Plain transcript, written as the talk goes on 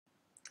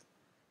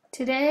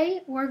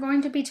Today we're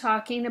going to be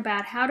talking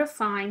about how to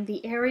find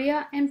the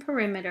area and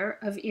perimeter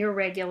of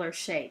irregular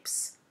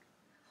shapes.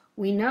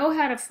 We know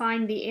how to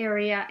find the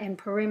area and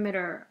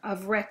perimeter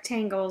of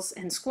rectangles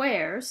and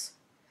squares,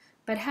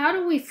 but how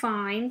do we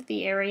find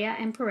the area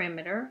and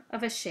perimeter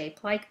of a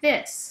shape like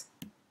this?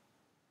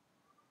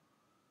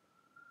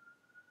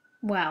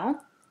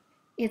 Well,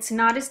 it's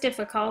not as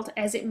difficult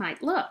as it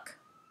might look.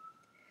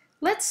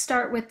 Let's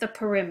start with the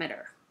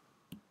perimeter.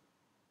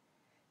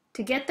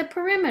 To get the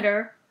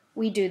perimeter,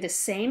 we do the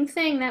same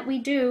thing that we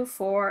do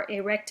for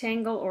a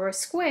rectangle or a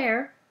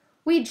square.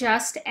 We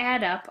just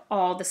add up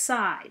all the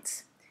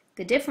sides.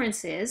 The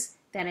difference is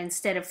that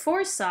instead of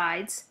 4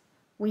 sides,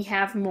 we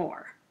have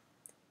more.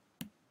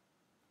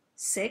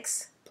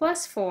 6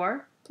 plus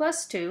 4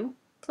 plus 2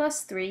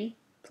 plus 3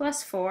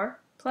 plus 4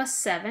 plus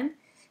 7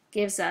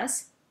 gives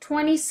us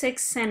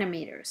 26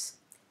 centimeters.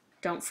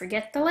 Don't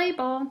forget the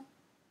label.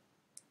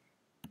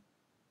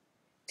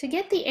 To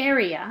get the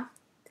area,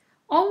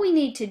 all we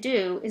need to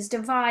do is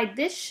divide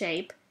this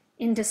shape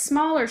into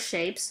smaller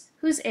shapes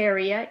whose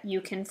area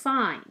you can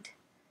find.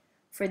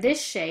 For this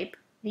shape,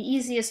 the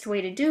easiest way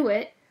to do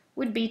it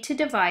would be to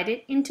divide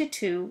it into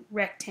 2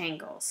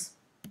 rectangles.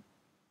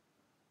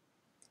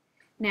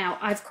 Now,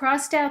 I've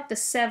crossed out the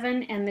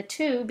 7 and the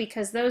 2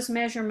 because those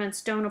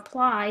measurements don't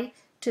apply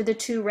to the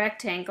 2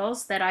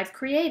 rectangles that I've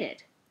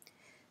created.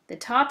 The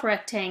top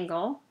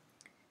rectangle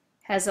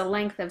has a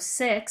length of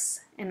 6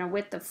 and a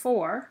width of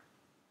 4.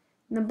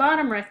 The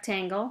bottom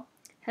rectangle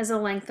has a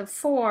length of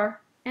 4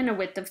 and a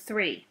width of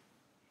 3.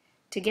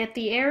 To get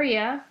the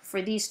area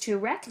for these 2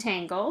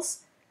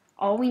 rectangles,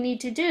 all we need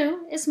to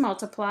do is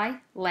multiply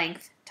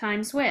length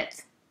times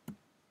width.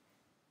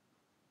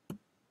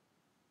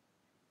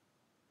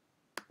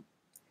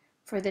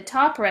 For the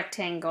top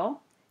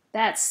rectangle,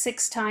 that's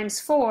 6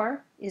 times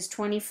 4 is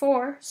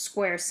 24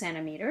 square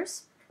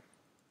centimeters.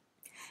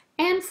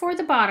 And for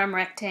the bottom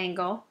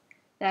rectangle,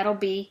 that'll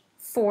be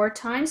 4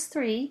 times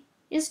 3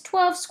 is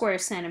 12 square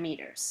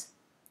centimeters.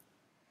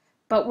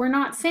 But we're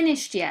not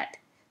finished yet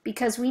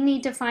because we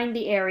need to find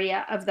the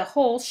area of the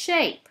whole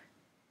shape.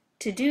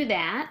 To do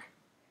that,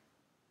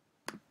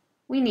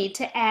 we need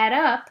to add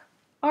up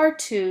our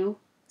 2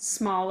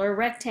 smaller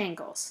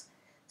rectangles.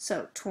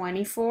 So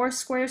 24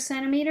 square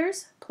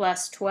centimeters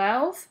plus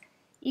 12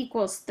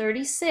 equals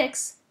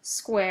 36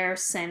 square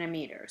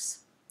centimeters.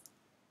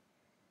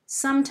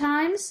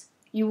 Sometimes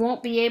you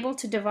won't be able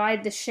to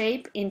divide the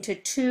shape into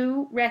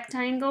 2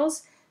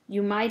 rectangles.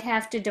 You might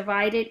have to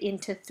divide it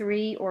into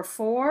 3 or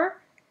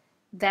 4.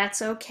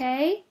 That's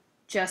okay.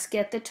 Just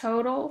get the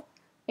total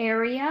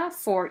area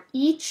for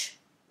each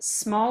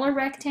smaller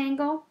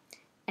rectangle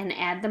and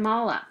add them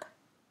all up.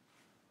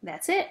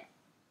 That's it.